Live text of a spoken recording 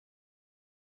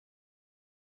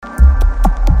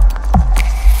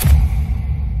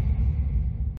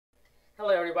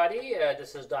everybody.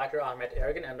 This is Dr. Ahmed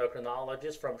Ergin,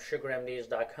 endocrinologist from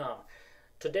sugarmds.com.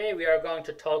 Today we are going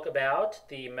to talk about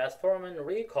the metformin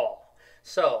recall.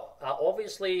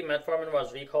 Obviously metformin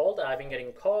was recalled. I've been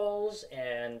getting calls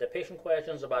and the patient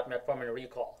questions about metformin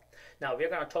recall. Now we're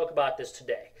going to talk about this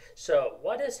today. So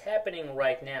what is happening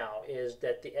right now is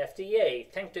that the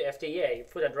FDA, thanks to FDA,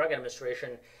 Food and Drug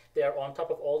Administration, they're on top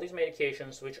of all these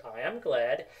medications, which I am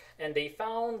glad, and they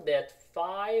found that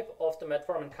 5 of the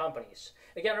metformin companies,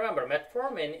 again remember,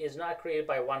 metformin is not created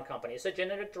by one company. It's a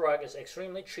generic drug, it's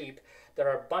extremely cheap. There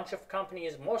are a bunch of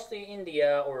companies, mostly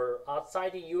India or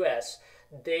outside the US,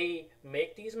 they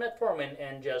make these metformin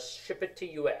and just ship it to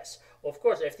US. Of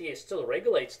course, FDA still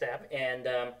regulates them, and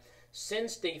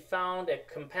since they found a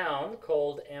compound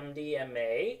called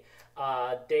MDMA,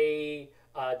 they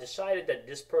decided that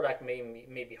this product may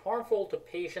be harmful to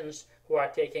patients who are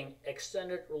taking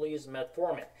extended release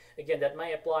metformin. Again, that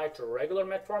may apply to regular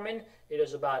metformin. It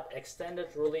is about extended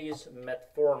release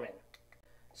metformin.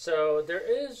 So there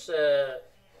is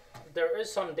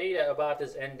some data about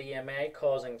this MDMA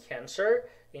causing cancer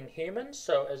in humans.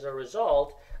 So as a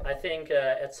result, I think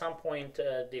at some point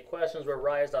the questions were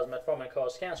raised, does metformin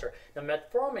cause cancer? Now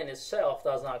metformin itself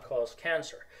does not cause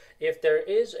cancer. If there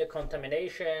is a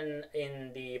contamination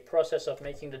in the process of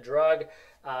making the drug,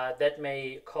 that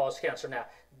may cause cancer. Now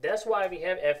that's why we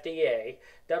have FDA.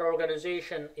 That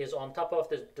organization is on top of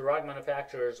the drug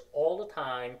manufacturers all the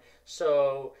time.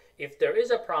 So if there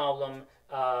is a problem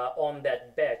on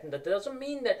that batch, that doesn't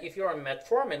mean that if you're on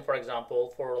metformin, for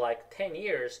example, for like 10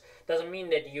 years, doesn't mean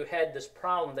that you had this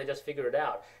problem, they just figured it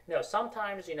out.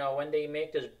 Sometimes, when they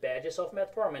make these batches of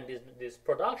metformin, these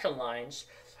production lines,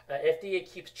 FDA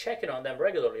keeps checking on them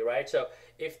regularly, right? So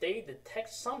if they detect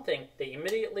something, they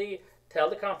immediately tell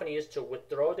the companies to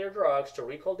withdraw their drugs, to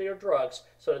recall their drugs,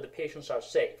 so that the patients are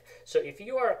safe. So if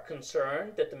you are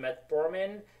concerned that the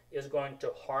metformin is going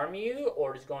to harm you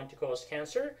or is going to cause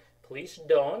cancer, please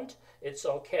don't. It's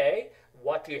okay.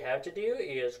 What you have to do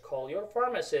is call your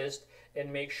pharmacist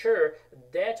and make sure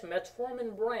that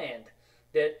metformin brand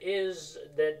that is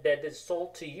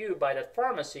sold to you by that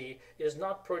pharmacy is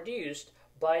not produced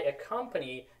by a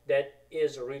company that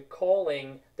is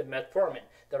recalling the metformin.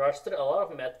 There are still a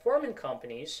lot of metformin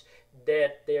companies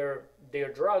that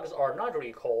their drugs are not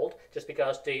recalled just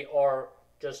because they are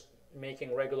just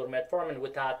making regular metformin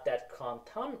without that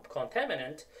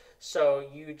contaminant. So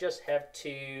you just have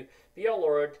to be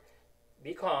alert,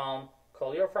 be calm,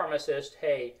 call your pharmacist,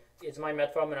 hey, is my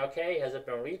metformin okay? Has it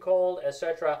been recalled,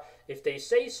 etc.? If they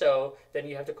say so, then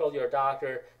you have to call your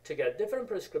doctor to get a different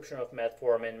prescription of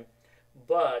metformin.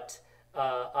 But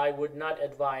I would not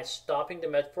advise stopping the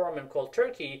metformin cold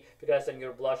turkey, because then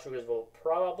your blood sugars will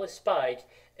probably spike,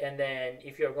 and then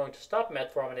if you're going to stop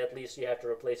metformin, at least you have to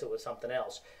replace it with something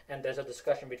else. And there's a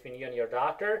discussion between you and your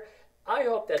doctor. I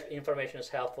hope that information is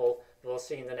helpful. We'll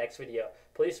see you in the next video.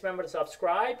 Please remember to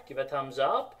subscribe, give a thumbs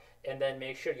up, and then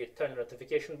make sure you turn the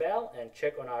notification bell and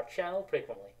check on our channel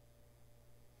frequently.